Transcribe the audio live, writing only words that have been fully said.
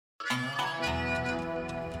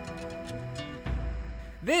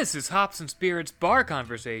This is Hops and Spirits Bar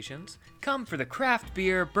Conversations. Come for the craft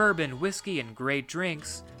beer, bourbon, whiskey, and great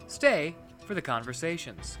drinks. Stay for the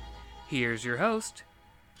conversations. Here's your host,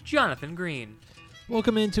 Jonathan Green.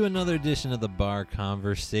 Welcome into another edition of the Bar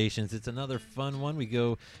Conversations. It's another fun one. We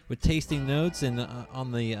go with tasting notes and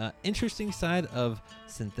on the interesting side of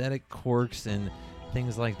synthetic corks and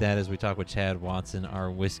things like that as we talk with Chad Watson,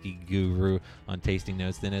 our whiskey guru, on tasting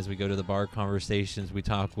notes. Then as we go to the Bar Conversations, we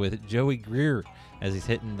talk with Joey Greer as he's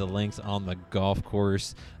hitting the links on the golf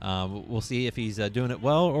course. We'll see if he's doing it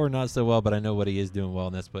well or not so well, but I know what he is doing well,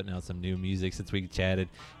 and that's putting out some new music. Since we chatted,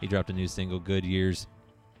 he dropped a new single, Good Years.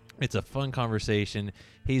 It's a fun conversation.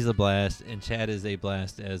 He's a blast, and Chad is a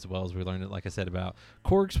blast as well, as we learned, like I said, about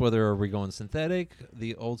corks, whether are we going synthetic,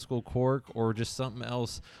 the old school cork, or just something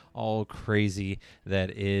else all crazy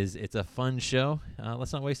that is. It's a fun show.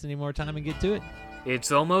 Let's not waste any more time and get to it.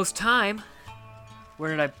 It's almost time.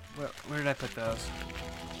 Where did I put those?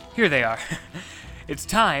 Here they are. It's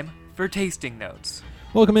time for tasting notes.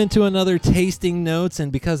 Welcome into another Tasting Notes,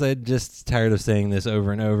 and because I'm just tired of saying this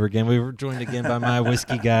over and over again, we were joined again by my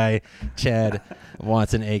whiskey guy, Chad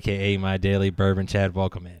Watson, a.k.a. My Daily Bourbon. Chad,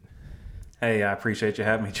 welcome in. Hey, I appreciate you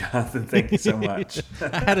having me, Jonathan. Thank you so much.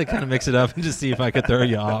 I had to kind of mix it up and just see if I could throw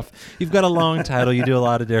you off. You've got a long title. You do a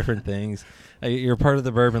lot of different things. You're part of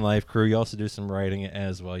the Bourbon Life crew. You also do some writing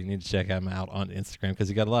as well. You need to check him out on Instagram because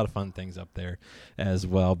you got a lot of fun things up there as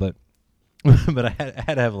well. But I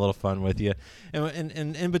had to have a little fun with you. And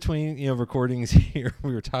in between, recordings here,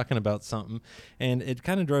 we were talking about something, and it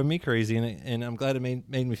kind of drove me crazy, and I'm glad it made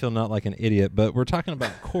me feel not like an idiot, but we're talking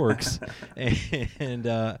about corks,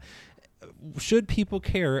 and should people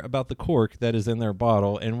care about the cork that is in their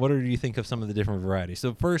bottle, and what do you think of some of the different varieties?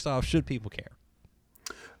 So first off, should people care?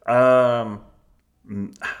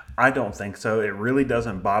 I don't think so. It really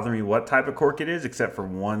doesn't bother me what type of cork it is, except for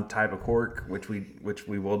one type of cork, which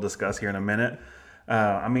we will discuss here in a minute.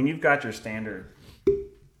 You've got your standard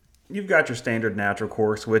natural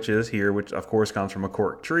corks, which of course comes from a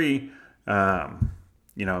cork tree. You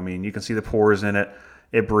can see the pores in it.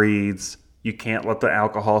 It breathes. You can't let the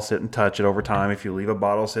alcohol sit and touch it over time if you leave a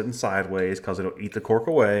bottle sitting sideways because it'll eat the cork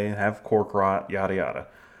away and have cork rot, yada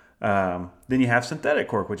yada. Then you have synthetic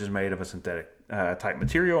cork, which is made of a synthetic type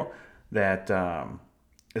material that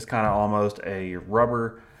is kind of almost a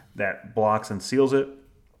rubber that blocks and seals it.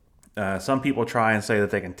 Some people try and say that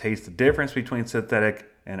they can taste the difference between synthetic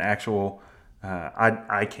and actual.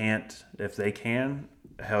 I can't. If they can,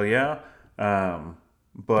 hell yeah.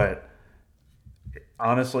 But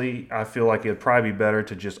honestly, I feel like it'd probably be better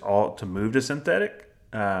to move to synthetic.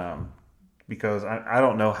 Because I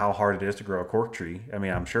don't know how hard it is to grow a cork tree. I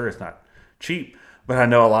mean, I'm sure it's not cheap, but I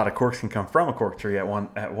know a lot of corks can come from a cork tree at one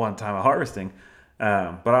time of harvesting.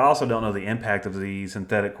 But I also don't know the impact of the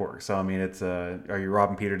synthetic cork. So, I mean, it's are you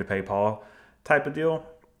robbing Peter to pay Paul type of deal?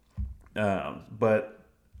 But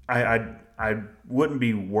I wouldn't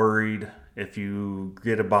be worried if you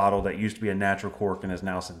get a bottle that used to be a natural cork and is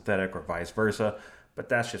now synthetic or vice versa. But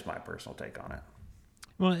that's just my personal take on it.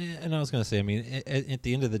 Well, and I was going to say, I mean, at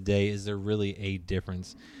the end of the day, is there really a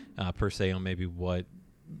difference per se on maybe what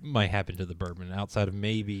might happen to the bourbon outside of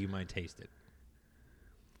maybe you might taste it?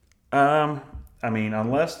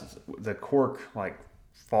 Unless the cork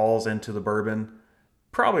falls into the bourbon,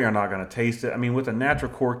 probably are not going to taste it. I mean, with a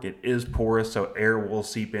natural cork, it is porous, so air will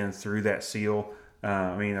seep in through that seal.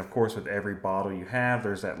 Of course, with every bottle you have,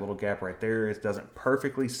 there's that little gap right there. It doesn't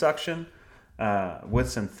perfectly suction. With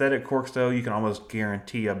synthetic corks, though, you can almost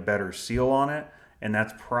guarantee a better seal on it, and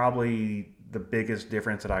that's probably the biggest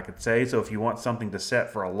difference that I could say. So if you want something to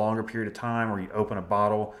set for a longer period of time, or you open a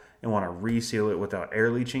bottle and want to reseal it without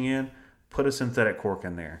air leaching in, put a synthetic cork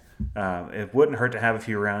in there. It wouldn't hurt to have a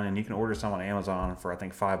few around, and you can order some on Amazon for I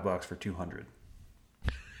think $5 for 200.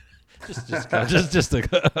 just a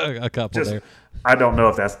couple there. I don't know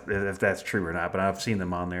if that's true or not, but I've seen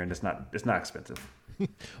them on there, and it's not expensive.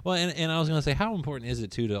 Well, and I was going to say, how important is it,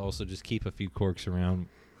 too, to also just keep a few corks around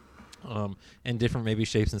and different maybe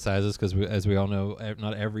shapes and sizes, because as we all know,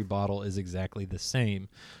 not every bottle is exactly the same,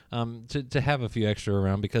 to have a few extra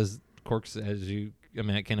around, because corks, as you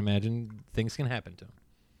can imagine, things can happen to them.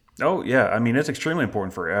 Oh, yeah. I mean, it's extremely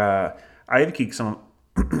important for I even keep some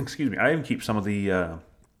of the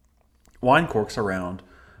wine corks around.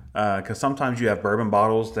 Because sometimes you have bourbon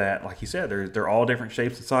bottles that, like you said, they're all different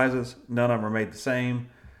shapes and sizes. None of them are made the same.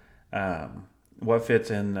 What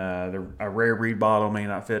fits in a rare breed bottle may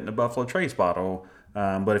not fit in a Buffalo Trace bottle.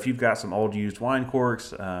 But if you've got some old used wine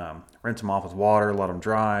corks, rinse them off with water, let them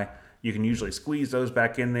dry. You can usually squeeze those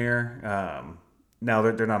back in there. Now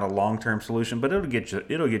they're not a long-term solution, but it'll get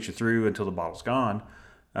you through until the bottle's gone.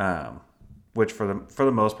 which for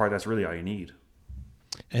the most part, that's really all you need.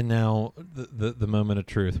 And now the moment of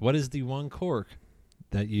truth. What is the one cork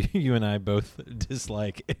that you and I both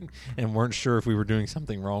dislike and weren't sure if we were doing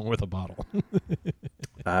something wrong with a bottle?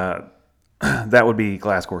 That would be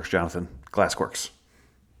glass corks, Jonathan. Glass corks.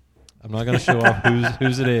 I'm not going to show off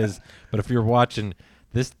whose it is, but if you're watching,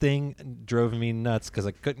 this thing drove me nuts because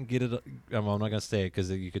I couldn't get it. I'm not going to say it because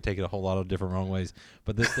you could take it a whole lot of different wrong ways.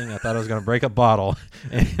 But this thing, I thought I was going to break a bottle,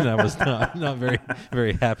 and I was not very,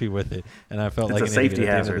 very happy with it. And I felt like a safety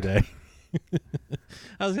hazard. At the end of the day.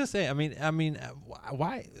 I was going to say, I mean,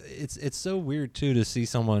 why? It's so weird too to see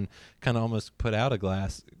someone kind of almost put out a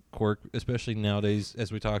glass cork, especially nowadays.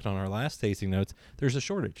 As we talked on our last tasting notes, there's a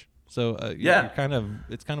shortage. So it's kind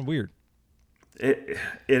of weird. It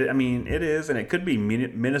is, and it could be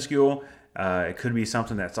minuscule. It could be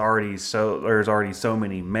something that's there's already so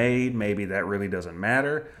many made. Maybe that really doesn't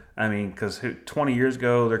matter. I mean, because 20 years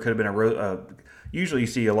ago there could have been usually I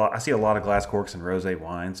see a lot of glass corks in rosé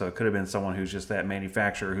wine. So it could have been someone who's just that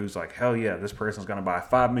manufacturer who's like, hell yeah, this person's going to buy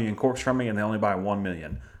 5 million corks from me, and they only buy 1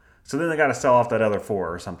 million. So then they got to sell off that other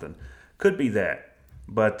 4 or something. Could be that,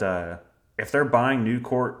 but if they're buying new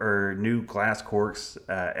glass corks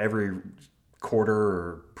every quarter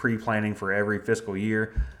or pre-planning for every fiscal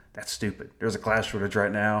year, that's stupid. There's a glass shortage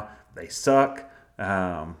right now. They suck.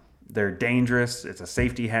 They're dangerous. It's a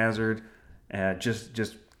safety hazard.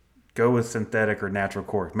 Just go with synthetic or natural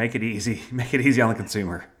cork. Make it easy. Make it easy on the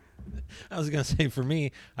consumer. I was going to say, for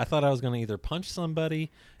me, I thought I was going to either punch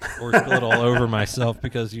somebody or spill it all over myself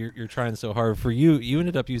because you're trying so hard. For you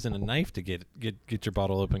ended up using a knife to get your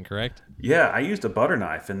bottle open, correct? Yeah, I used a butter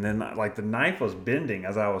knife, and then the knife was bending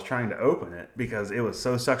as I was trying to open it because it was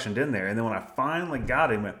so suctioned in there. And then when I finally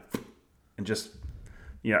got it, it went and just,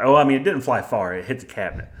 it didn't fly far. It hit the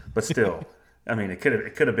cabinet, but still, it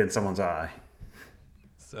could have been someone's eye.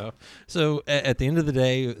 So at the end of the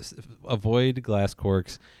day, avoid glass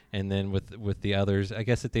corks, and then with the others, I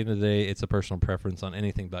guess at the end of the day, it's a personal preference on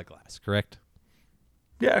anything but glass, correct?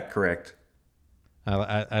 Yeah, correct.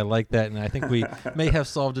 I like that, and I think we may have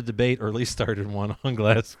solved a debate, or at least started one on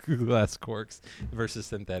glass corks versus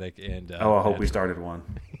synthetic. And I hope we started one.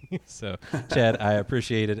 So, Chad, I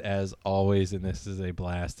appreciate it as always, and this is a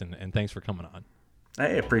blast, and thanks for coming on.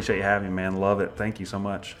 Hey, appreciate you having me, man. Love it. Thank you so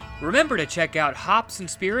much. Remember to check out Hops and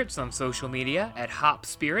Spirits on social media at Hop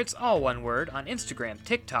Spirits, all one word, on Instagram,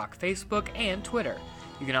 TikTok, Facebook, and Twitter.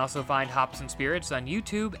 You can also find Hops and Spirits on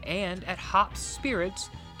YouTube and at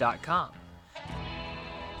hopspirits.com.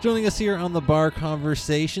 Joining us here on the Bar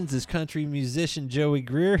Conversations is country musician Joey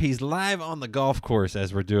Greer. He's live on the golf course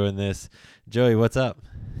as we're doing this. Joey, what's up?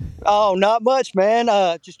 Oh, not much, man.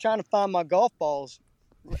 Just trying to find my golf balls.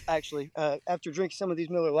 Actually, after drinking some of these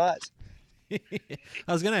Miller Lights. I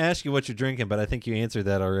was going to ask you what you're drinking, but I think you answered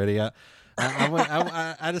that already.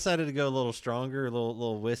 I decided to go a little stronger, a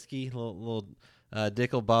little whiskey, a little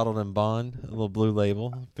Dickel Bottled and Bond, a little Blue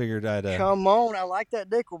Label. Figured I'd come on. I like that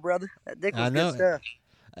Dickel, brother. That Dickel's good stuff.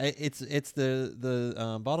 It's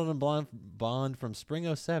the Bottled and Bond from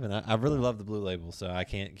Spring 07. I really love the Blue Label, so I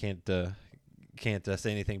can't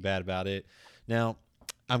say anything bad about it. Now,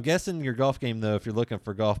 I'm guessing your golf game, though, if you're looking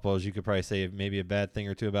for golf balls, you could probably say maybe a bad thing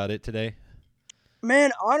or two about it today.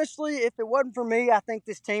 Man, honestly, if it wasn't for me, I think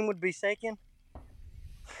this team would be sinking.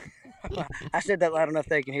 I said that loud enough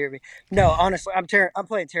they can hear me. No, honestly, I'm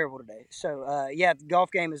playing terrible today. So, the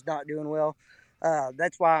golf game is not doing well.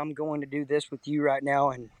 That's why I'm going to do this with you right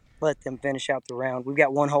now and let them finish out the round. We've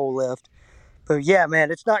got one hole left. But, yeah,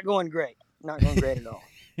 man, it's not going great. Not going great at all.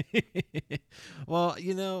 Well,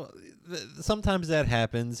 sometimes that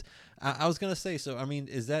happens. I was going to say, so,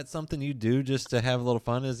 is that something you do just to have a little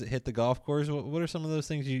fun? Is it hit the golf course? What are some of those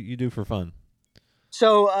things you do for fun?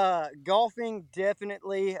 So, golfing,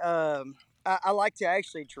 definitely. I like to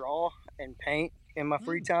actually draw and paint in my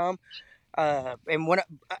free time. And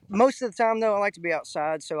most of the time, though, I like to be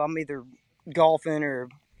outside. So I'm either golfing or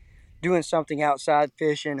doing something outside,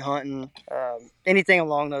 fishing, hunting, anything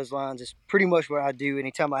along those lines is pretty much what I do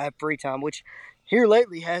anytime I have free time, which here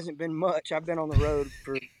lately hasn't been much. I've been on the road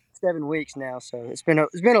for 7 weeks now, so it's been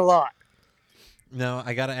a lot. Now,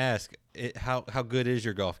 I got to ask, how good is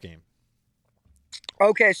your golf game?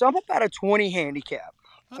 Okay, so I'm about a 20 handicap.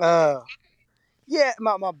 My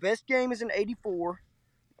best game is an 84,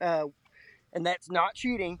 and that's not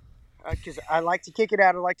cheating. Because I like to kick it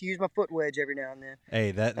out. I like to use my foot wedge every now and then. Hey,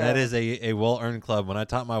 that is a well-earned club. When I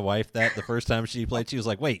taught my wife that the first time she played, she was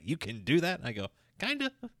like, wait, you can do that? And I go, kind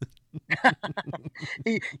of.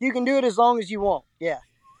 You can do it as long as you want, yeah.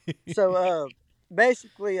 So,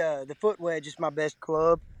 basically, the foot wedge is my best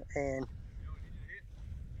club. And,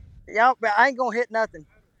 I ain't going to hit nothing.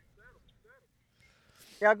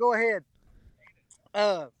 Yeah, go ahead.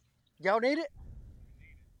 Y'all need it?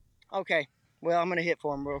 Okay. Well, I'm gonna hit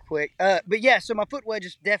for him real quick. But yeah, so my foot wedge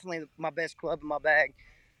is definitely my best club in my bag,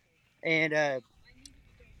 and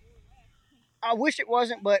I wish it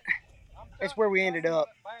wasn't, but it's where we ended up.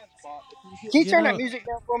 Can you You turn that know, music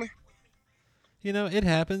down for me? it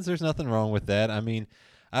happens. There's nothing wrong with that. I mean,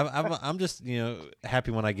 I'm just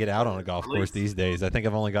happy when I get out on a golf course these days. I think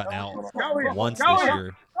I've only gotten out once this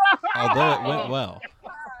year, although it went well.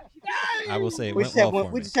 I will say it We went just have well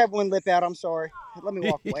one. for We me. just have one lip out. I'm sorry. Let me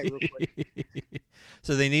walk away real quick.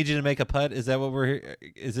 So they need you to make a putt. Is that what we're here?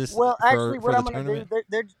 Is this Well, actually, for what the I'm gonna do,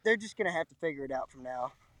 tournament? they're just gonna have to figure it out from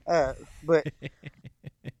now. But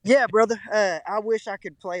yeah, brother, I wish I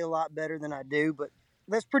could play a lot better than I do, but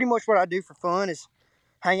that's pretty much what I do for fun is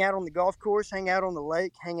hang out on the golf course, hang out on the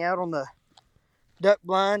lake, hang out on the duck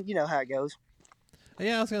blind. You know how it goes.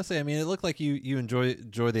 Yeah, I was gonna say. I mean, it looked like you enjoy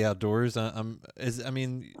the outdoors. I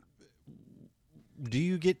mean, do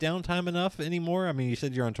you get downtime enough anymore? I mean, you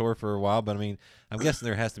said you're on tour for a while, but I mean, I'm guessing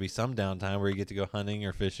there has to be some downtime where you get to go hunting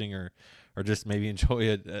or fishing or just maybe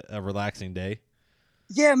enjoy a relaxing day.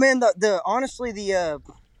 Yeah, man. The honestly the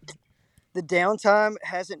downtime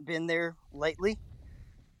hasn't been there lately.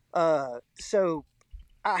 So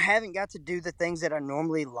I haven't got to do the things that I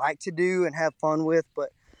normally like to do and have fun with,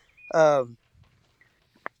 but um,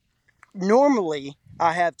 normally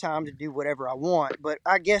I have time to do whatever I want. But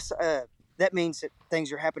I guess that means that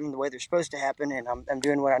things are happening the way they're supposed to happen, and I'm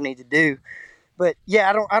doing what I need to do. But yeah,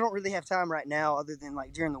 I don't really have time right now, other than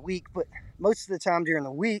like during the week. But most of the time during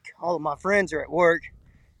the week, all of my friends are at work,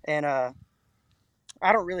 and I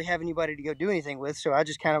don't really have anybody to go do anything with. So I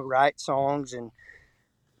just kind of write songs and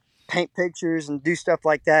paint pictures and do stuff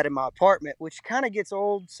like that in my apartment, which kind of gets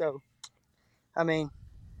old. So I mean,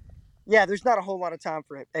 yeah, there's not a whole lot of time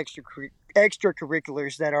for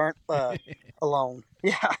extracurriculars that aren't alone.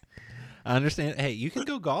 Yeah. I understand. Hey, you can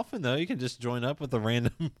go golfing though. You can just join up with a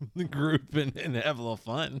random group and have a little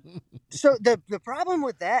fun. So the problem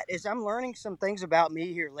with that is I'm learning some things about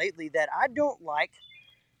me here lately that I don't like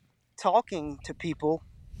talking to people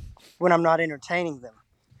when I'm not entertaining them,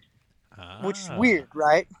 which is Ah. weird,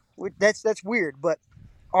 right? That's weird, but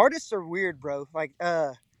artists are weird, bro. Like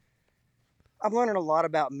I'm learning a lot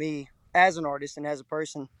about me as an artist and as a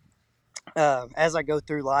person as I go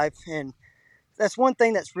through life, and that's one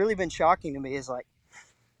thing that's really been shocking to me is like,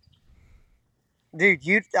 dude,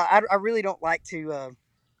 I really don't like to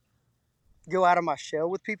go out of my shell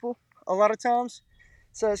with people a lot of times.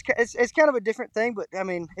 So it's kind of a different thing, but I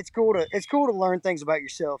mean, it's cool to learn things about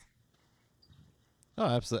yourself. Oh,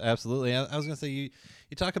 absolutely. I was gonna say you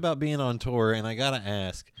talk about being on tour, and I gotta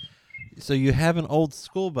ask. So you have an old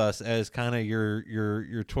school bus as kind of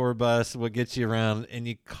your tour bus, what gets you around, and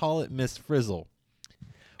you call it Miss Frizzle.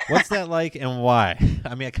 What's that like, and why?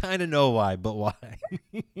 I mean, I kind of know why, but why?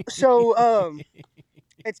 So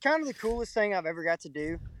it's kind of the coolest thing I've ever got to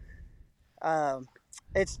do. Um,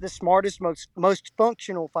 it's the smartest, most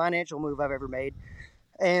functional financial move I've ever made,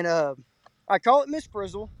 and I call it Miss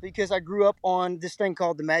Frizzle because I grew up on this thing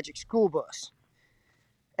called the Magic School Bus,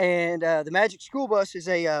 and the Magic School Bus is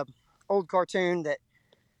a old cartoon that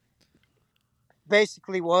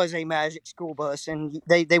basically was a magic school bus, and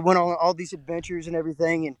they went on all these adventures and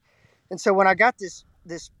everything, and so when I got this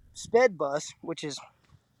sped bus, which is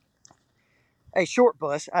a short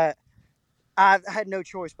bus, I had no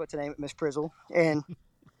choice but to name it Miss Frizzle, and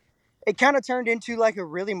it kind of turned into like a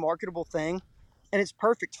really marketable thing, and it's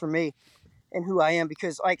perfect for me and who I am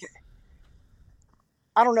because like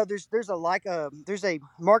I don't know, there's a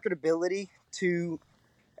marketability to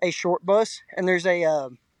a short bus, and there's a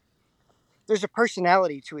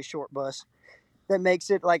personality to a short bus that makes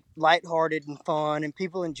it like lighthearted and fun, and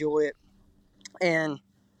people enjoy it. And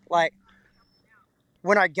like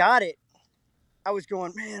when I got it, I was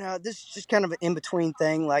going, man, this is just kind of an in between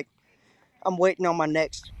thing. Like I'm waiting on my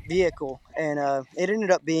next vehicle, and it ended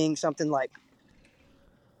up being something like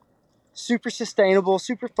super sustainable,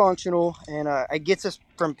 super functional, and it gets us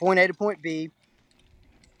from point A to point B.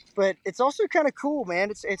 But it's also kind of cool,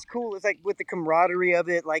 man. It's cool. It's like with the camaraderie of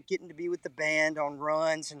it, like getting to be with the band on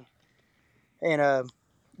runs, and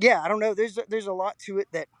yeah, I don't know. There's a lot to it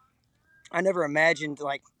that I never imagined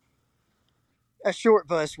like a short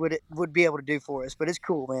bus would be able to do for us. But it's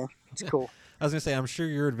cool, man. It's cool. I was gonna say, I'm sure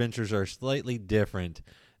your adventures are slightly different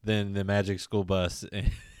than the Magic School Bus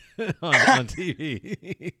on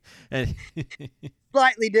TV. And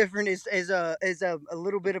Slightly different is a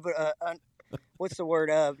little bit of a what's the word?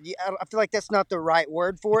 Yeah, I feel like that's not the right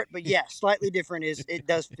word for it, but yeah, slightly different is it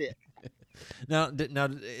does fit. now,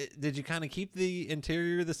 did you kind of keep the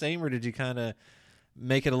interior the same, or did you kind of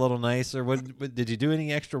make it a little nicer? What did you do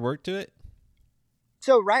any extra work to it?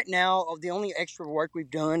 So right now, the only extra work we've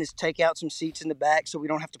done is take out some seats in the back so we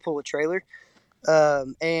don't have to pull a trailer.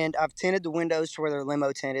 And I've tinted the windows to where they're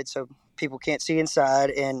limo tinted so people can't see inside.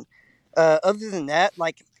 And other than that,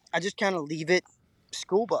 like I just kind of leave it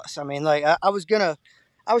school bus. I mean, like I was gonna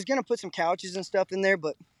put some couches and stuff in there,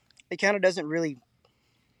 but it kind of doesn't really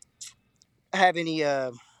have any.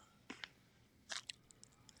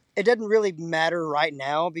 It doesn't really matter right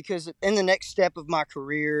now because in the next step of my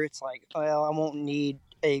career, it's like, well, I won't need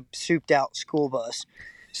a souped out school bus.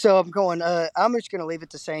 So I'm going, I'm just going to leave it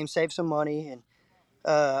the same, save some money. And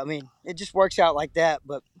I mean, it just works out like that.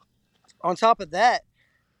 But on top of that,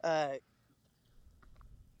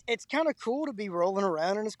 it's kind of cool to be rolling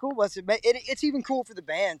around in a school bus. It's even cool for the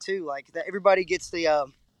band too. Like that, everybody gets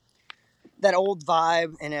the that old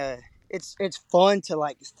vibe, and it's fun to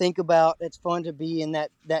like think about. It's fun to be in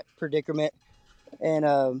that predicament.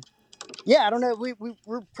 And yeah, I don't know.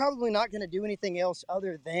 We're probably not going to do anything else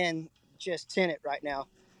other than just tint it right now.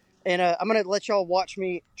 And I'm going to let y'all watch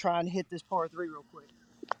me try and hit this par 3 real quick.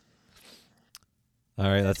 All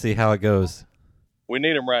right, let's see how it goes. We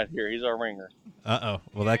need him right here. He's our ringer. Uh-oh.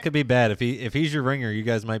 Well, that could be bad. If he's your ringer, you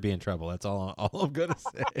guys might be in trouble. That's all I'm going to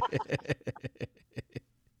say.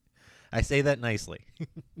 I say that nicely.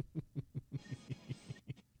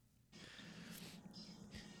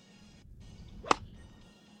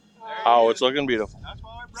 Oh, it's looking beautiful. That's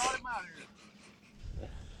why I brought him out here.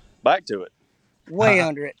 Back to it. Way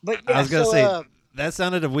under it. But yeah, I was going to say, that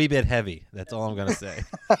sounded a wee bit heavy. That's all I'm going to say.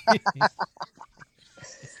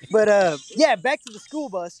 But yeah, back to the school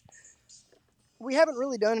bus. We haven't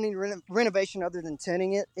really done any renovation other than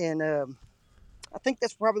tinting it, and I think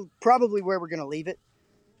that's probably where we're going to leave it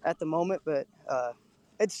at the moment. But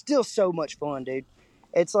it's still so much fun, dude.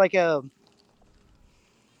 It's like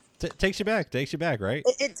Takes you back, right?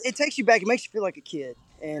 it takes you back. It makes you feel like a kid,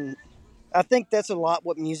 and I think that's a lot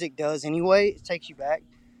what music does anyway. It takes you back,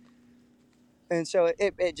 and so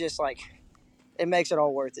it just like it makes it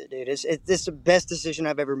all worth it, dude. It's the best decision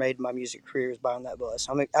I've ever made in my music career is buying that bus.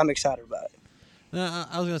 I'm excited about it. No,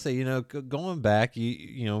 I was gonna say, going back,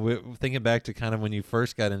 thinking back to kind of when you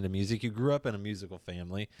first got into music, you grew up in a musical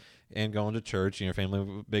family, and going to church. Your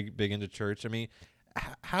family big into church. I mean,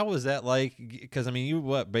 how was that like? Because I mean,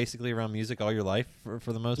 you basically around music all your life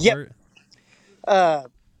for the most part.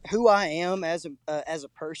 Who I am as a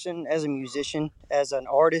person, as a musician, as an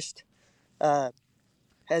artist,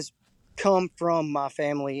 has come from my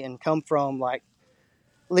family and come from like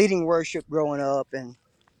leading worship growing up, and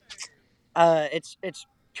it's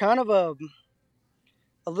kind of a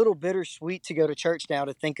little bittersweet to go to church now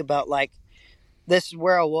to think about like this is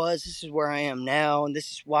where I was, this is where I am now, and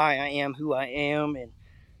this is why I am who I am. And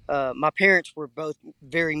my parents were both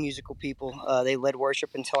very musical people. They led worship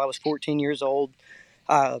until I was 14 years old.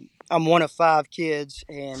 I'm one of 5 kids,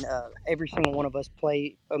 and every single one of us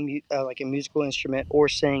play like a musical instrument or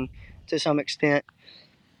sing to some extent.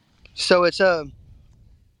 So it's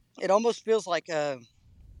it almost feels like a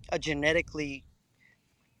genetically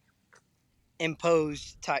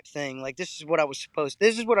imposed type thing. Like this is what I was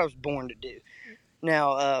born to do.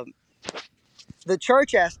 Now, the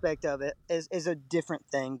church aspect of it is a different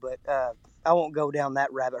thing, but I won't go down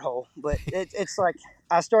that rabbit hole. But it's like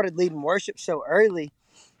I started leading worship so early,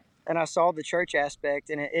 and I saw the church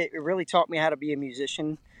aspect, and it really taught me how to be a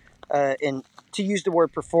musician. And to use the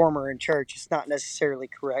word performer in church, it's not necessarily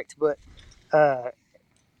correct, but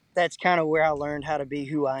that's kind of where I learned how to be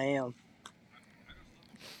who I am.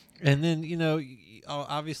 And then,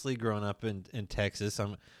 obviously growing up in Texas,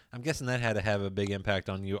 I'm guessing that had to have a big impact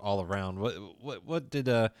on you all around. What did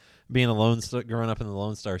being growing up in the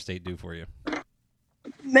Lone Star State do for you?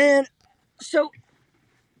 Man, so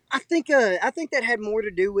I think that had more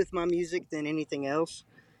to do with my music than anything else,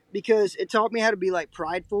 because it taught me how to be like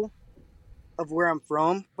prideful of where I'm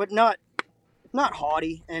from, but not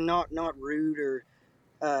haughty and not rude or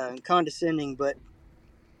condescending, but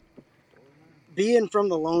being from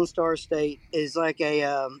the Lone Star State is like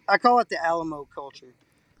I call it the Alamo culture.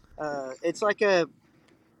 It's like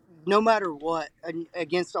no matter what,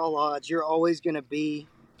 against all odds, you're always going to be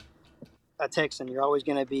a Texan. You're always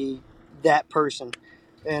going to be that person.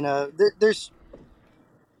 And there's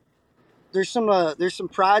some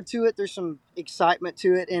pride to it. There's some excitement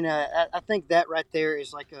to it. And I think that right there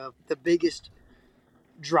is like the biggest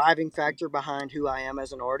driving factor behind who I am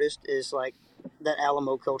as an artist is like that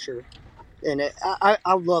Alamo culture. And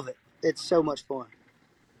I love it. It's so much fun.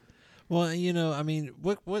 Well, I mean,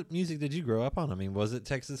 what music did you grow up on? I mean, was it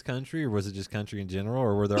Texas country, or was it just country in general,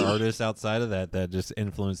 or were there artists outside of that just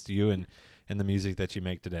influenced you and the music that you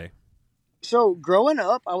make today? So growing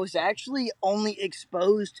up, I was actually only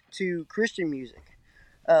exposed to Christian music.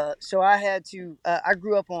 So I had to. I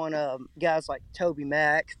grew up on guys like Toby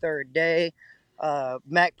Mac, Third Day.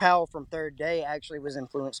 Mac Powell from Third Day actually was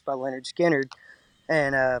influenced by Leonard Skinner,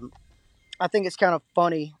 and I think it's kind of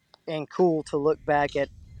funny and cool to look back at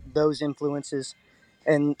those influences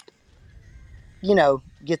and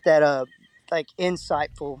get that like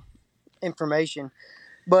insightful information.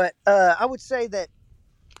 But I would say that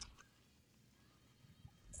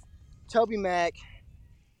Toby Mac,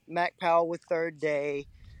 Mac Powell with Third Day,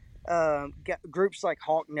 groups like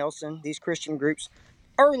Hawk Nelson, these Christian groups,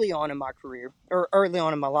 early on in my career or early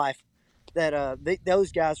on in my life, that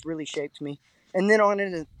those guys really shaped me. And then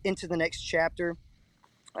on into the next chapter,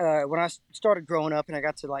 when I started growing up and I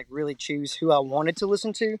got to like really choose who I wanted to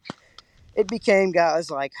listen to, it became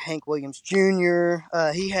guys like Hank Williams Jr.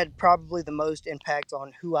 He had probably the most impact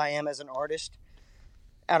on who I am as an artist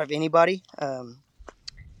out of anybody.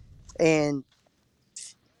 And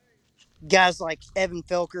guys like Evan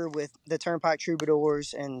Felker with the Turnpike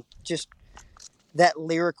Troubadours and just that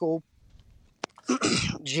lyrical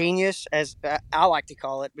genius, as I like to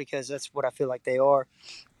call it, because that's what I feel like they are,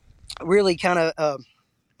 really kind of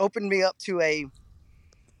opened me up to a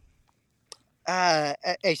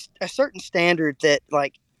certain standard that,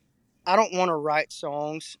 like, I don't want to write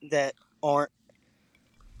songs that aren't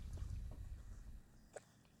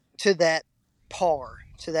to that par.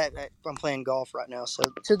 To that, I'm playing golf right now, so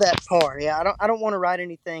to that par. Yeah, I don't want to write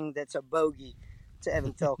anything that's a bogey to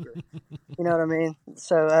Evan Felker. You know what I mean?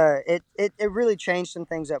 So it really changed some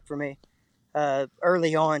things up for me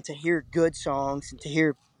early on, to hear good songs and to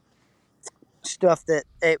hear stuff that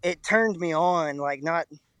it turned me on, like, not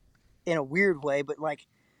in a weird way, but like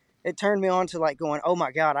it turned me on to like going, oh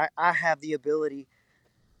my God, I have the ability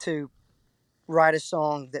to write a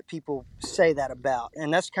song that people say that about.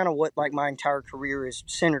 And that's kind of what like my entire career is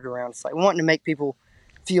centered around. It's like wanting to make people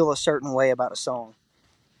feel a certain way about a song.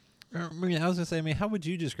 I mean, I was gonna say, I mean, how would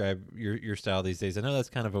you describe your style these days? I know that's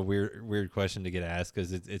kind of a weird question to get asked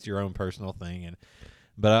because it's your own personal thing, and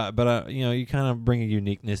but you know, you kind of bring a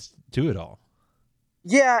uniqueness to it all.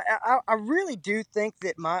 Yeah, I really do think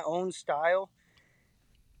that my own style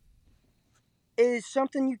is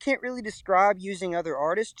something you can't really describe using other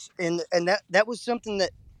artists, and that was something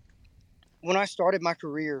that when I started my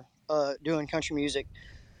career doing country music,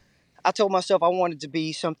 I told myself I wanted to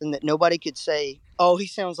be something that nobody could say, oh, he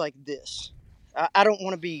sounds like this. I don't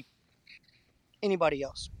want to be anybody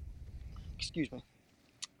else. Excuse me.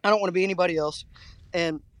 I don't want to be anybody else.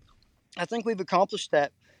 And I think we've accomplished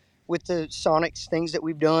that with the sonics things that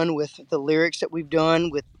we've done, with the lyrics that we've done,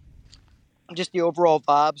 with just the overall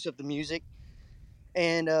vibes of the music.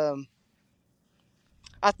 And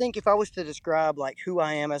I think if I was to describe like who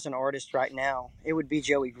I am as an artist right now, it would be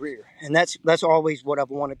Joey Greer. And that's always what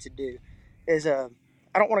I've wanted to do. Is I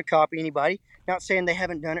don't want to copy anybody. Not saying they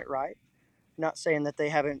haven't done it right. Not saying that they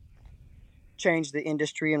haven't changed the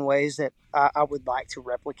industry in ways that I would like to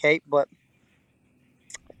replicate, but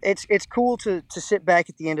it's cool to sit back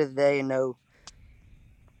at the end of the day and know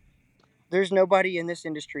there's nobody in this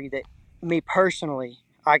industry that me personally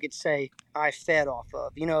I could say I fed off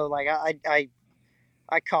of. You know, like I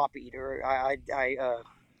copied or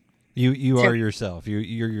You are yourself. You're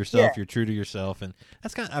yourself. Yeah. You're true to yourself, and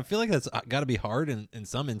that's kind. I feel like that's got to be hard in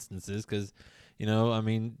some instances because, you know, I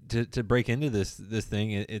mean, to break into this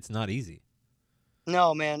thing, it's not easy.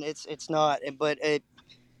 No, man, it's not, but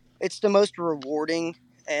it's the most rewarding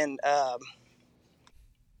and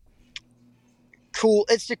cool.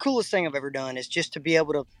 It's the coolest thing I've ever done. Is just to be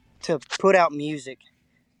able to put out music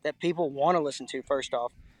that people want to listen to. First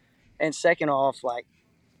off, and second off, like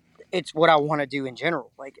it's what I want to do in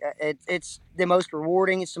general. Like it's the most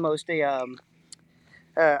rewarding. It's the most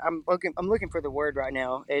I'm looking for the word right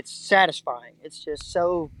now. It's satisfying. It's just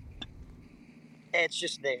so. It's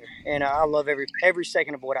just there, and I love every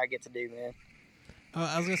second of what I get to do, man.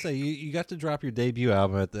 I was gonna say you got to drop your debut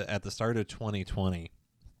album at the start of 2020.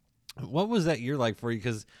 What was that year like for you?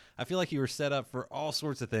 Because I feel like you were set up for all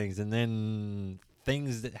sorts of things, and then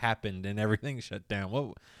things that happened and everything shut down.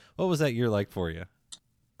 What was that year like for you?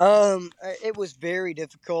 It was very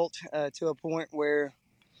difficult to a point where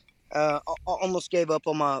I almost gave up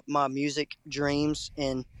on my music dreams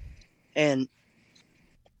and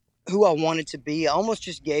who I wanted to be. I almost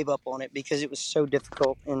just gave up on it because it was so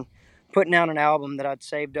difficult. And putting out an album that I'd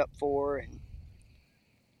saved up for, and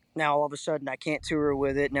now all of a sudden I can't tour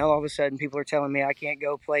with it. Now all of a sudden people are telling me I can't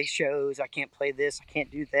go play shows. I can't play this. I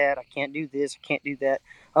can't do that. I can't do this. I can't do that.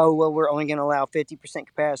 Oh, well, we're only going to allow 50%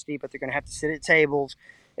 capacity, but they're going to have to sit at tables.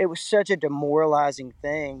 It was such a demoralizing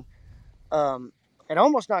thing. And it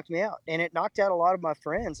almost knocked me out, and it knocked out a lot of my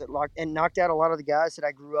friends. And knocked out a lot of the guys that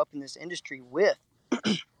I grew up in this industry with.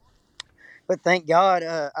 But thank God,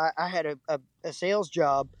 I had a sales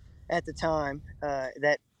job at the time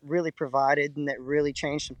that really provided and that really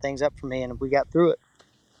changed some things up for me, and we got through it.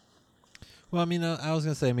 Well, I mean, I was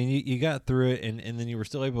gonna say, I mean, you got through it, and then you were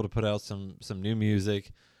still able to put out some new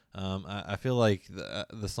music. I feel like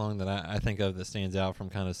the song that I think of that stands out from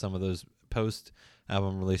kind of some of those post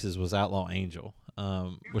album releases was Outlaw Angel,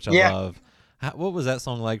 which I love. What was that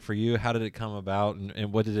song like for you? How did it come about,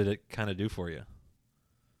 and what did it kind of do for you?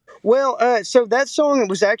 Well, so that song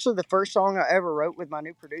was actually the first song I ever wrote with my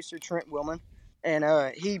new producer, Trent Willman.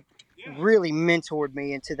 And he really mentored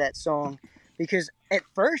me into that song because at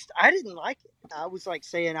first I didn't like it. I was like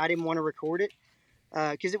saying I didn't want to record it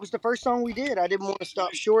because it was the first song we did. I didn't want to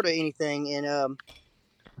stop short of anything. And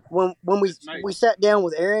when we sat down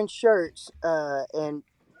with Aaron Schertz, and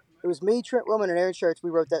it was me, Trent Willman, and Aaron Schertz,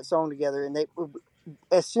 we wrote that song together. And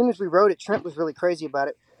as soon as we wrote it, Trent was really crazy about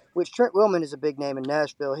it. Which Trent Willman is a big name in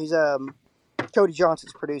Nashville. He's Cody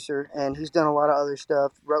Johnson's producer, and he's done a lot of other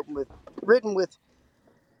stuff. Written with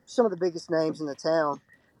some of the biggest names in the town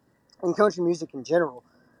and country music in general.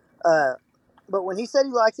 But when he said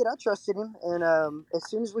he liked it, I trusted him. And as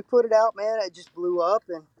soon as we put it out, man, it just blew up,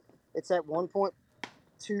 and it's at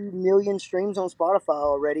 1.2 million streams on Spotify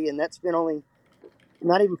already, and that's been only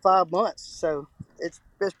not even 5 months. So it's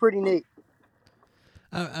pretty neat.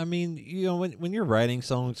 I mean, you know, when you're writing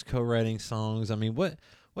songs, co-writing songs, I mean,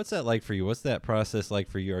 what's that like for you? What's that process like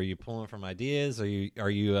for you? Are you pulling from ideas? Are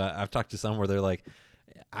you? I've talked to some where they're like,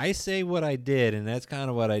 I say what I did, and that's kind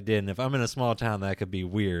of what I did. And if I'm in a small town, that could be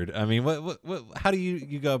weird. I mean, what how do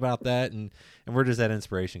you go about that, and where does that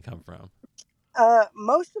inspiration come from?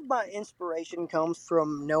 Most of my inspiration comes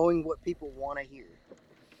from knowing what people want to hear,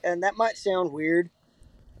 and that might sound weird.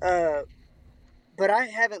 But I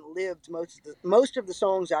haven't lived most of the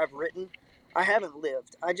songs I've written. I haven't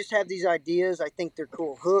lived. I just have these ideas. I think they're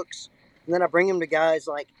cool hooks, and then I bring them to guys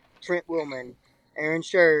like Trent Willman, Aaron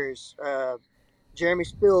Schertz, Jeremy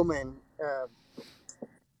Spillman,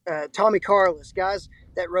 Tommy Carlos, guys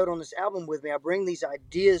that wrote on this album with me. I bring these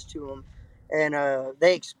ideas to them, and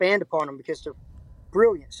they expand upon them because they're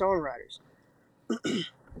brilliant songwriters.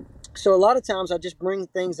 So a lot of times I just bring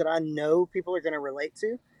things that I know people are going to relate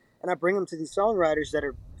to, and I bring them to these songwriters that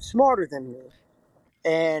are smarter than me.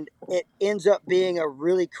 And it ends up being a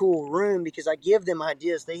really cool room because I give them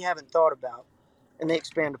ideas they haven't thought about, and they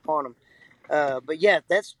expand upon them. But yeah,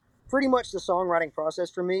 that's pretty much the songwriting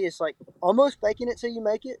process for me. It's like almost faking it till you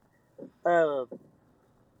make it.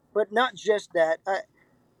 But not just that.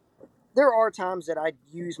 There are times that I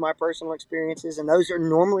use my personal experiences, and those are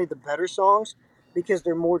normally the better songs because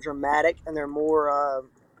they're more dramatic and they're more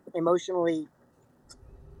emotionally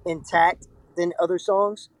intact than other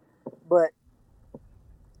songs. But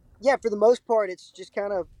yeah, for the most part, it's just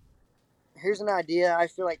kind of, here's an idea I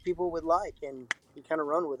feel like people would like, and you kind of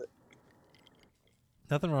run with it.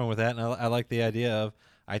 Nothing wrong with that, and I like the idea of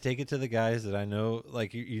I take it to the guys that I know,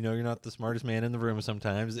 like you know, you're not the smartest man in the room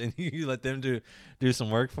sometimes, and you let them do some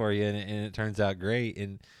work for you, and it turns out great.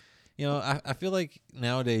 And you know, I feel like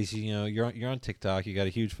nowadays, you know, you're on TikTok, you got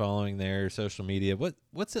a huge following there, social media.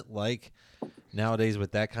 What's it like nowadays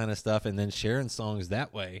with that kind of stuff, and then sharing songs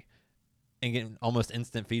that way and getting almost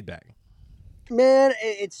instant feedback? Man,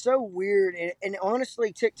 it's so weird. And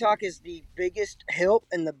honestly, TikTok is the biggest help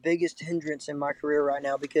and the biggest hindrance in my career right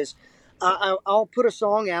now because I'll put a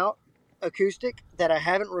song out, acoustic, that I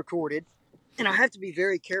haven't recorded. And I have to be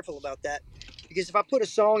very careful about that because if I put a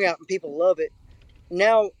song out and people love it,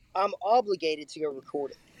 now I'm obligated to go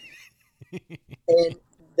record it. And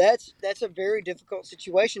that's a very difficult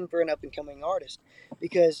situation for an up-and-coming artist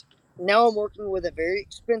because now I'm working with a very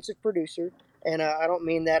expensive producer. And I don't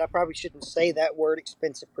mean that. I probably shouldn't say that word,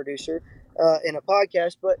 expensive producer, in a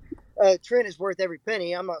podcast. But Trent is worth every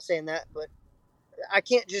penny. I'm not saying that. But I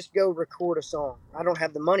can't just go record a song. I don't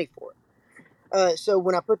have the money for it. So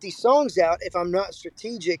when I put these songs out, if I'm not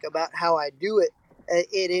strategic about how I do it,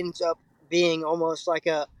 it ends up being almost like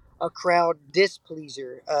a crowd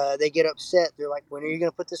displeaser. They get upset. They're like, when are you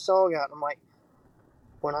going to put this song out? I'm like,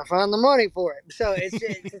 when I find the money for it. So it's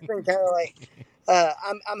just been kind of like...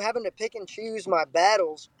 I'm having to pick and choose my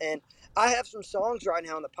battles, and I have some songs right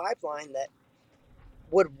now in the pipeline that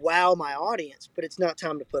would wow my audience, but it's not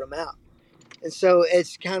time to put them out. And so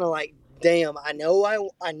it's kind of like, damn, I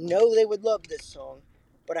know they would love this song,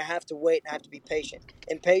 but I have to wait and I have to be patient.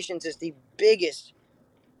 And patience is the biggest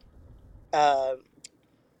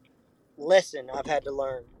lesson I've had to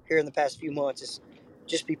learn here in the past few months is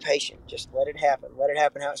just be patient. Just let it happen. Let it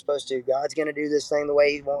happen how it's supposed to. God's going to do this thing the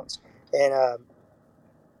way he wants. And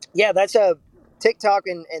Yeah, that's a TikTok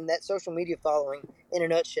and that social media following in a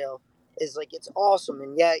nutshell is like it's awesome,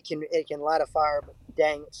 and yeah, it can light a fire, but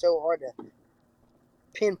dang, it's so hard to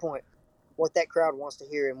pinpoint what that crowd wants to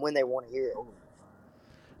hear and when they want to hear it.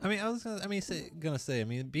 I mean, gonna say, I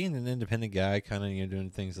mean, being an independent guy, kind of doing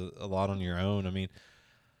things a lot on your own. I mean,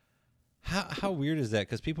 how weird is that?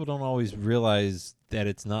 Because people don't always realize that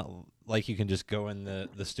it's not like you can just go in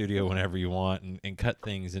the studio whenever you want and cut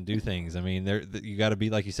things and do things. I mean, you got to be,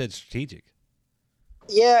 like you said, strategic.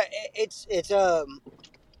 Yeah, it's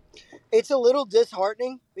a little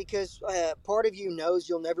disheartening because part of you knows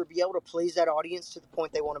you'll never be able to please that audience to the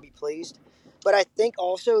point they want to be pleased. But I think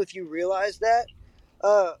also if you realize that,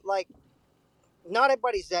 like, not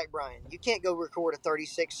everybody's Zach Bryan. You can't go record a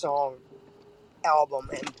 36 song album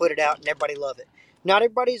and put it out and everybody love it. Not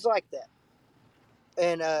everybody's like that,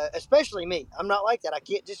 and especially me. I'm not like that. I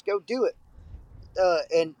can't just go do it.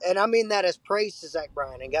 And I mean that as praise to Zach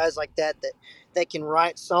Bryan and guys like that can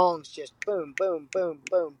write songs just boom, boom, boom,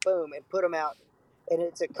 boom, boom, and put them out, and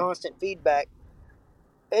it's a constant feedback.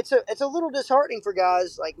 It's a little disheartening for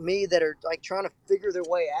guys like me that are like trying to figure their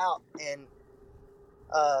way out and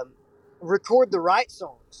um, record the right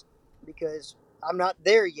songs because I'm not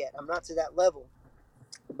there yet. I'm not to that level.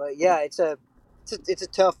 But yeah, it's a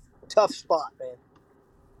tough spot, man.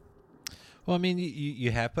 Well, I mean, you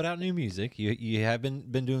have put out new music. You have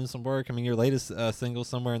been doing some work. I mean, your latest single,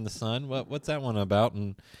 "Somewhere in the Sun." What's that one about?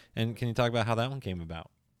 And can you talk about how that one came about?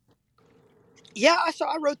 Yeah,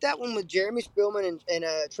 I wrote that one with Jeremy Spillman and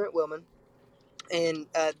Trent Willman. And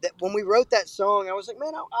when we wrote that song, I was like,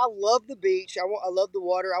 man, I love the beach. I love the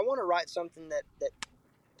water. I want to write something that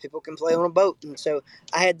people can play on a boat. And so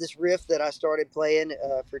I had this riff that I started playing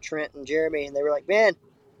for Trent and Jeremy, and they were like, man,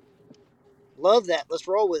 love that. Let's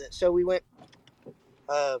roll with it. So we went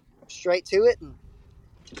uh, straight to it, and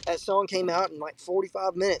that song came out in like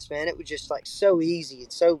 45 minutes, man. It was just like so easy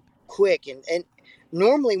and so quick. And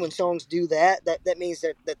normally when songs do that means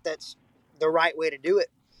that's the right way to do it.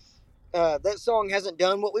 That song hasn't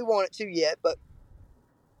done what we want it to yet, but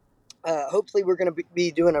hopefully we're going to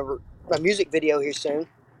be doing a music video here soon.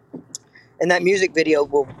 And that music video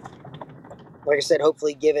will, like I said,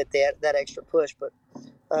 hopefully give it that extra push. But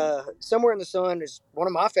Somewhere in the Sun is one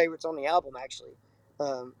of my favorites on the album, actually.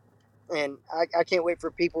 And I can't wait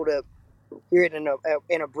for people to hear it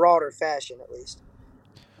in a broader fashion, at least.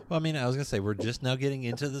 Well, I mean, I was gonna say we're just now getting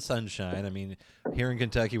into the sunshine. I mean, here in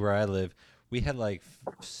Kentucky, where I live, we had like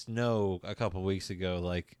snow a couple weeks ago,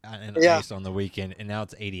 like and ice on the weekend, and now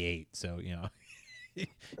it's 88. So you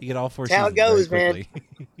get all four That's seasons how it goes, very man.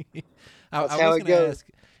 quickly. That's I how was it gonna goes.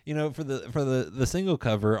 ask, for the single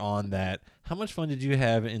cover on that, how much fun did you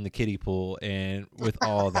have in the kiddie pool and with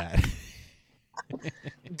all that?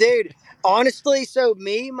 Dude, honestly, so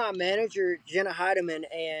me, my manager, Jenna Heidemann,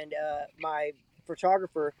 and my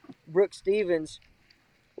photographer, Brooke Stevens,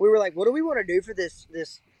 we were like, what do we want to do for this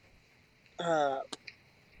uh,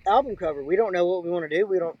 album cover? We don't know what we want to do.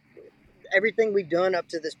 We don't. Everything we've done up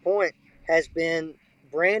to this point has been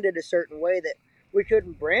branded a certain way that we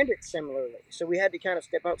couldn't brand it similarly. So we had to kind of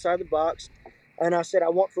step outside the box. And I said, I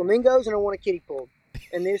want flamingos and I want a kiddie pool.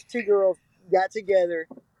 And these two girls got together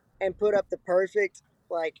and put up the perfect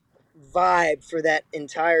like vibe for that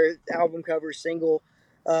entire album cover single.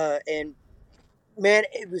 And man,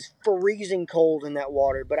 it was freezing cold in that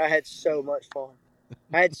water, but I had so much fun.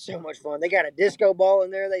 They got a disco ball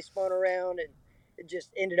in there they spun around, and it just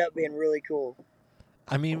ended up being really cool.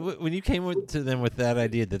 I mean, when you came to them with that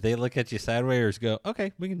idea, did they look at you sideways or go,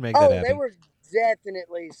 "Okay, we can make that Oh, happen"? they were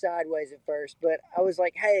definitely sideways at first, but I was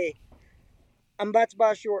like, hey, I'm about to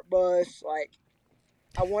buy a short bus. Like,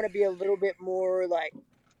 I want to be a little bit more like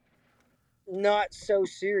not so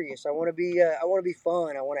serious. I want to be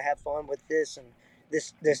fun. I want to have fun with this and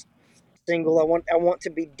this single. I want to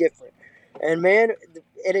be different. And man,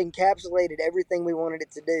 it encapsulated everything we wanted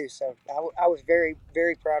it to do. So I was very,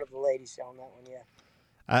 very proud of the ladies on that one. Yeah.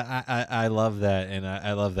 I love that, and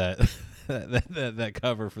I love that that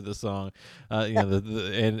cover for the song.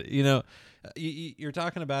 You're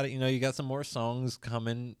talking about it. You got some more songs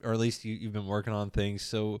coming, or at least you've been working on things.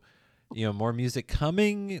 So, more music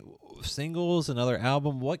coming, singles, another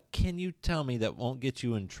album. What can you tell me that won't get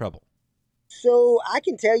you in trouble? So I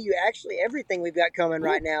can tell you actually everything we've got coming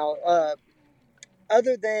right now.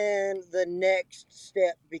 Other than the next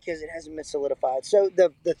step because it hasn't been solidified. So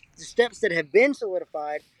the steps that have been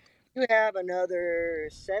solidified, you have another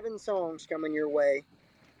 7 songs coming your way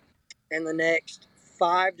in the next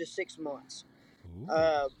 5 to 6 months.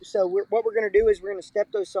 So what we're going to do is we're going to step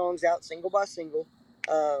those songs out single by single.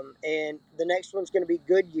 And the next one's going to be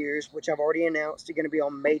Good Years, which I've already announced. It's going to be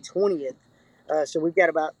on May 20th. So we've got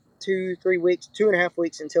about 2.5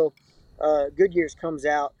 weeks until Good Years comes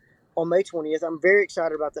out on May 20th. I'm very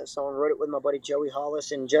excited about that song. Wrote it with my buddy Joey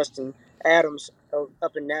Hollis and Justin Adams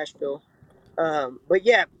up in Nashville. But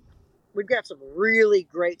yeah, we've got some really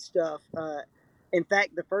great stuff. In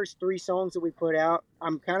fact, the first 3 songs that we put out,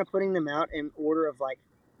 I'm kind of putting them out in order of like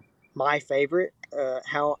my favorite,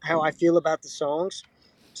 how I feel about the songs.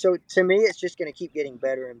 So to me, it's just going to keep getting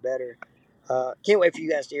better and better. Can't wait for you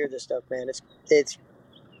guys to hear this stuff, man. It's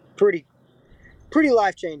pretty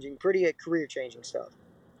life changing, pretty career changing stuff.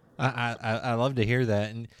 I love to hear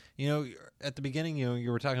that. And at the beginning,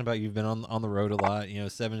 you were talking about you've been on the road a lot.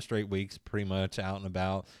 7 straight weeks, pretty much out and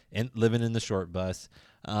about, and living in the short bus.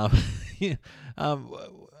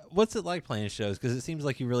 What's it like playing shows? Because it seems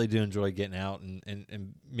like you really do enjoy getting out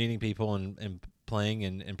and meeting people and playing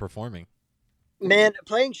and performing. Man,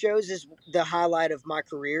 playing shows is the highlight of my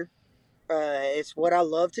career. It's what I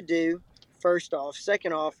love to do, first off.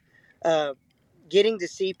 Second off, getting to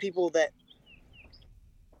see people that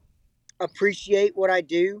appreciate what I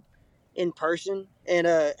do in person and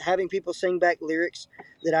having people sing back lyrics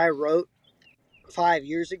that I wrote 5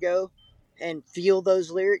 years ago and feel those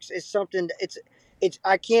lyrics is something. It's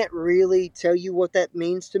I can't really tell you what that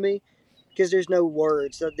means to me because there's no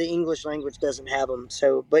words. The English language doesn't have them.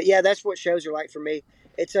 So, but yeah, that's what shows are like for me.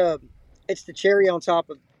 It's the cherry on top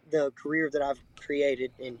of the career that I've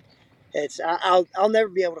created, and I'll never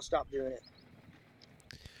be able to stop doing it.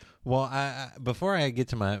 Well, I before I get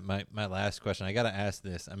to my last question, I got to ask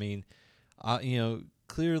this. I mean,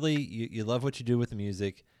 clearly you love what you do with the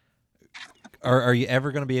music. Are you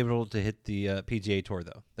ever going to be able to hit the PGA Tour,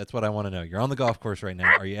 though? That's what I want to know. You're on the golf course right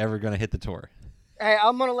now. Are you ever going to hit the tour? Hey,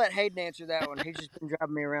 I'm going to let Hayden answer that one. He's just been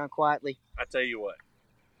driving me around quietly. I tell you what,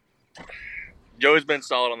 Joey's been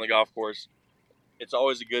solid on the golf course. It's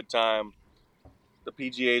always a good time. The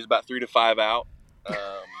PGA is about 3 to 5 out.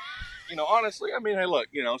 Honestly, I mean, hey, look,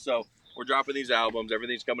 so we're dropping these albums.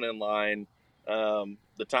 Everything's coming in line.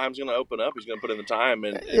 The time's going to open up. He's going to put in the time.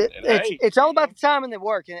 It's all about the time and the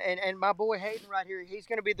work. And my boy Hayden right here, he's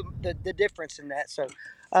going to be the difference in that. So,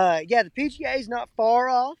 yeah, the PGA is not far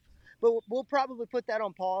off, but we'll probably put that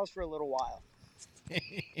on pause for a little while.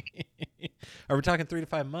 Are we talking 3 to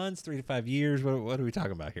 5 months, 3 to 5 years? What are we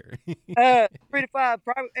talking about here? 3 to 5,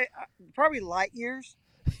 probably light years.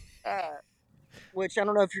 Which I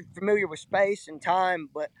don't know if you're familiar with space and time,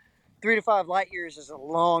 but 3 to 5 light years is a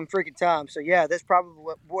long freaking time. So yeah, that's probably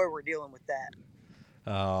where we're dealing with that.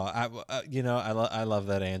 I love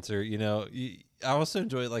that answer. I also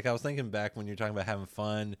enjoy it. Like I was thinking back when you're talking about having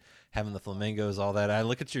fun, having the flamingos, all that. I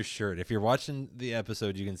look at your shirt. If you're watching the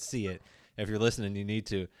episode, you can see it. If you're listening, you need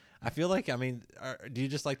to. I feel like, do you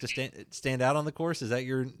just like to stand out on the course? Is that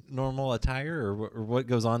your normal attire, or what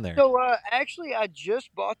goes on there? So actually, I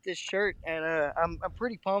just bought this shirt, and I'm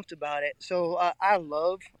pretty pumped about it. So I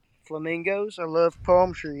love flamingos. I love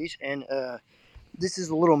palm trees, and this is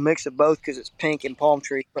a little mix of both because it's pink and palm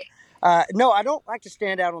tree. But no, I don't like to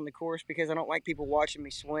stand out on the course because I don't like people watching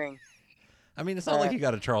me swing. I mean, it's not like you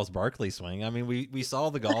got a Charles Barkley swing. I mean, we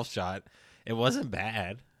saw the golf shot. It wasn't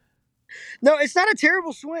bad. No, it's not a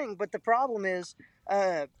terrible swing, but the problem is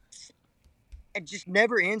it just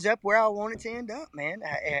never ends up where I want it to end up, man.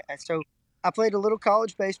 So I played a little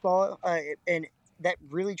college baseball, and that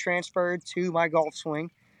really transferred to my golf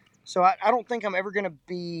swing. So I don't think I'm ever going to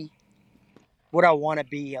be what I want to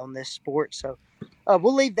be on this sport. So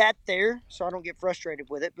we'll leave that there so I don't get frustrated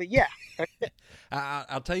with it. But, yeah.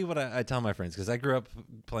 I'll tell you what I tell my friends, because I grew up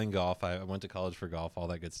playing golf. I went to college for golf, all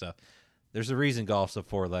that good stuff. There's a reason golf's a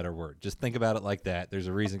 4-letter word. Just think about it like that. There's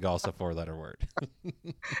a reason golf's a 4-letter word.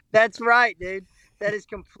 That's right, dude. That is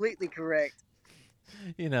completely correct.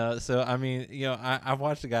 So, I mean, I've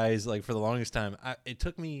watched the guys, like, for the longest time. It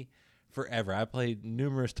took me forever. I played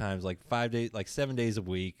numerous times, like 5 days, like 7 days a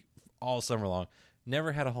week, all summer long.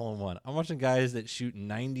 Never had a hole-in-one. I'm watching guys that shoot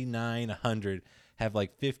 99, 100, have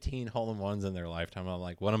like 15 hole-in-ones in their lifetime. I'm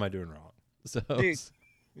like, what am I doing wrong? So, dude,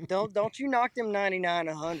 don't you knock them 99,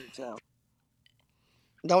 100s out.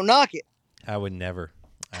 Don't knock it. I would never.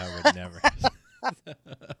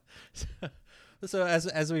 So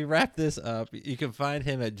as we wrap this up, you can find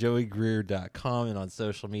him at joeygreer.com and on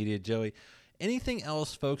social media. Joey, anything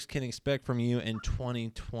else folks can expect from you in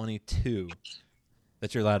 2022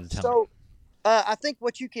 that you're allowed to tell me? So, I think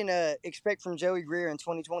what you can expect from Joey Greer in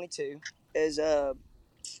 2022 is a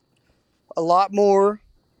lot more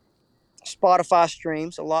Spotify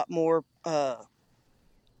streams, a lot more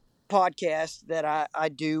podcasts that I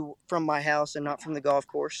do from my house and not from the golf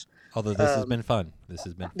course. Although this has been fun. This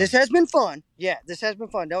has been fun. Yeah, this has been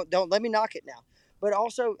fun. Don't let me knock it now. But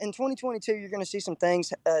also in 2022, you're going to see some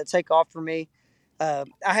things take off for me.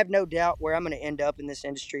 I have no doubt where I'm going to end up in this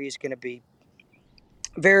industry is going to be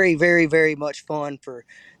very, very, very much fun for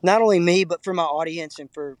not only me, but for my audience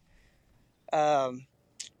and for um,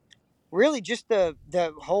 really just the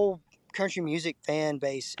whole country music fan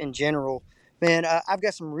base in general. Man, I've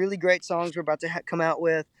got some really great songs we're about to come out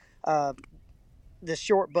with. Uh, the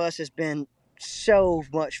short bus has been so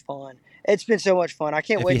much fun. It's been so much fun. I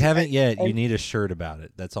can't If wait. you haven't yet, you and- need a shirt about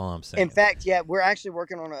it. That's all I'm saying. In fact, yeah, we're actually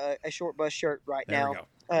working on a short bus shirt right There we now.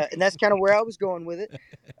 go. And that's kind of where I was going with it.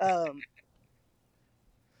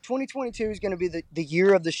 2022 is going to be the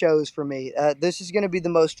year of the shows for me. This is going to be the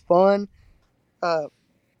most fun and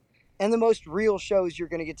the most real shows you're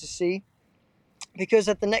going to get to see. Because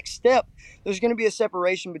at the next step, there's going to be a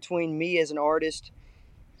separation between me as an artist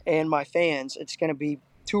and my fans. It's going to be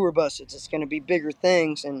tour buses. It's going to be bigger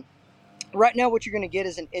things. And right now, what you're going to get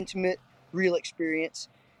is an intimate, real experience.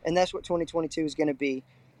 And that's what 2022 is going to be.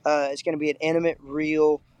 It's going to be an intimate,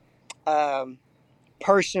 real,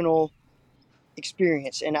 personal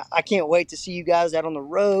experience. And I can't wait to see you guys out on the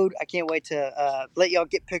road. I can't wait to let y'all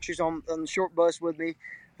get pictures on the short bus with me.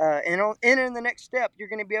 And in the next step, you're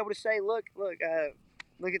going to be able to say, look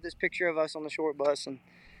at this picture of us on the short bus. And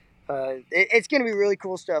it's going to be really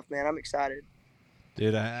cool stuff, man. I'm excited.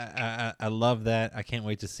 Dude, I love that. I can't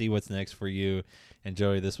wait to see what's next for you. And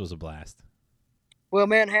Joey, this was a blast. Well,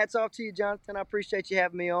 man, hats off to you, Jonathan. I appreciate you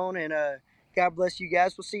having me on, and God bless you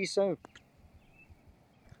guys. We'll see you soon.